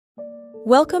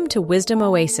Welcome to Wisdom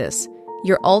Oasis,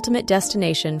 your ultimate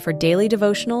destination for daily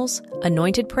devotionals,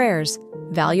 anointed prayers,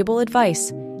 valuable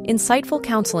advice, insightful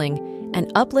counseling,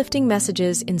 and uplifting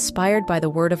messages inspired by the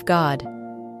Word of God.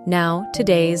 Now,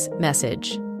 today's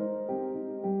message.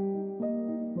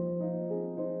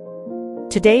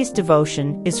 Today's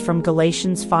devotion is from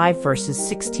Galatians 5 verses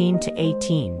 16 to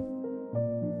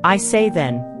 18. I say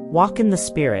then, walk in the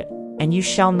Spirit, and you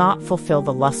shall not fulfill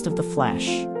the lust of the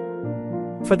flesh.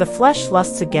 For the flesh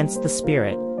lusts against the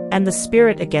Spirit, and the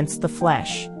Spirit against the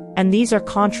flesh, and these are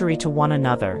contrary to one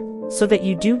another, so that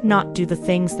you do not do the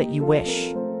things that you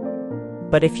wish.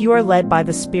 But if you are led by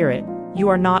the Spirit, you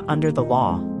are not under the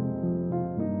law.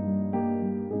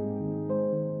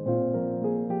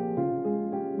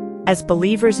 As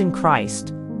believers in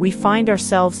Christ, we find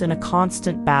ourselves in a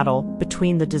constant battle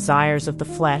between the desires of the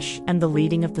flesh and the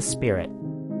leading of the Spirit.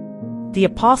 The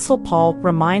Apostle Paul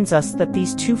reminds us that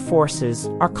these two forces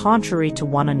are contrary to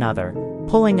one another,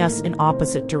 pulling us in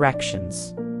opposite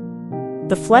directions.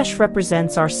 The flesh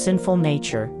represents our sinful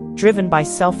nature, driven by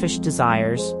selfish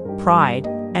desires, pride,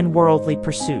 and worldly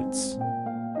pursuits.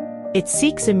 It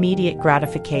seeks immediate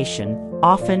gratification,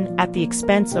 often at the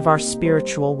expense of our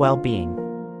spiritual well-being.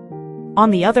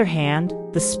 On the other hand,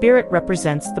 the Spirit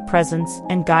represents the presence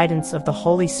and guidance of the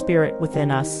Holy Spirit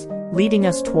within us, leading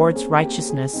us towards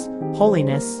righteousness,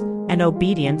 holiness, and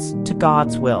obedience to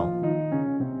God's will.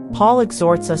 Paul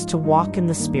exhorts us to walk in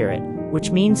the Spirit,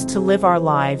 which means to live our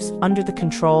lives under the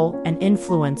control and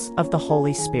influence of the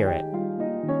Holy Spirit.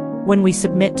 When we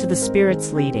submit to the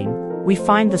Spirit's leading, we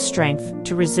find the strength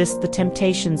to resist the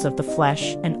temptations of the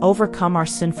flesh and overcome our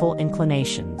sinful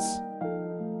inclinations.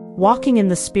 Walking in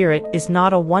the Spirit is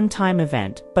not a one-time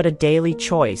event, but a daily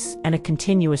choice and a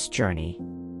continuous journey.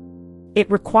 It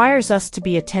requires us to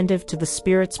be attentive to the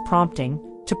Spirit's prompting,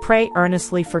 to pray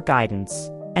earnestly for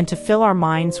guidance, and to fill our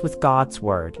minds with God's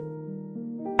Word.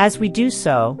 As we do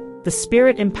so, the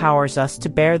Spirit empowers us to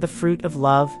bear the fruit of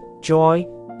love, joy,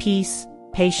 peace,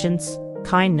 patience,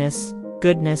 kindness,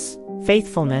 goodness,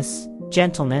 faithfulness,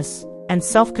 gentleness, and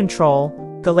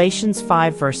self-control. Galatians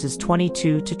 5 verses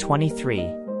 22 to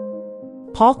 23.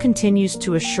 Paul continues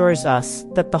to assure us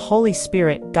that the Holy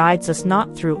Spirit guides us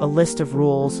not through a list of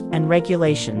rules and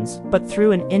regulations, but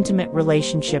through an intimate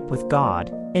relationship with God,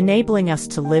 enabling us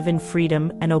to live in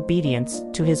freedom and obedience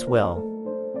to His will.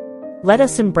 Let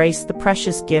us embrace the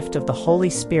precious gift of the Holy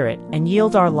Spirit and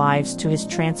yield our lives to His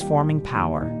transforming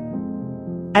power.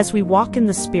 As we walk in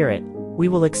the Spirit, we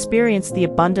will experience the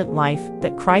abundant life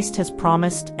that Christ has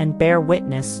promised and bear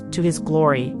witness to His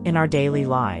glory in our daily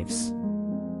lives.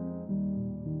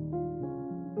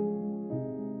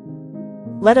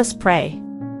 Let us pray.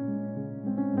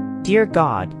 Dear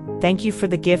God, thank you for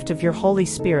the gift of your Holy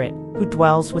Spirit, who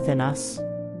dwells within us.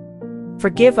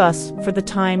 Forgive us for the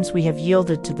times we have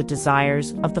yielded to the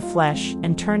desires of the flesh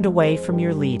and turned away from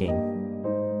your leading.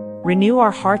 Renew our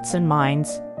hearts and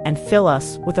minds, and fill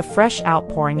us with a fresh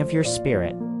outpouring of your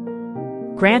Spirit.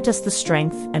 Grant us the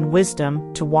strength and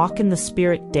wisdom to walk in the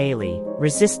Spirit daily,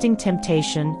 resisting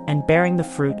temptation and bearing the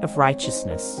fruit of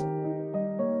righteousness.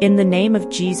 In the name of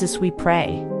Jesus we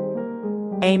pray.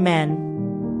 Amen.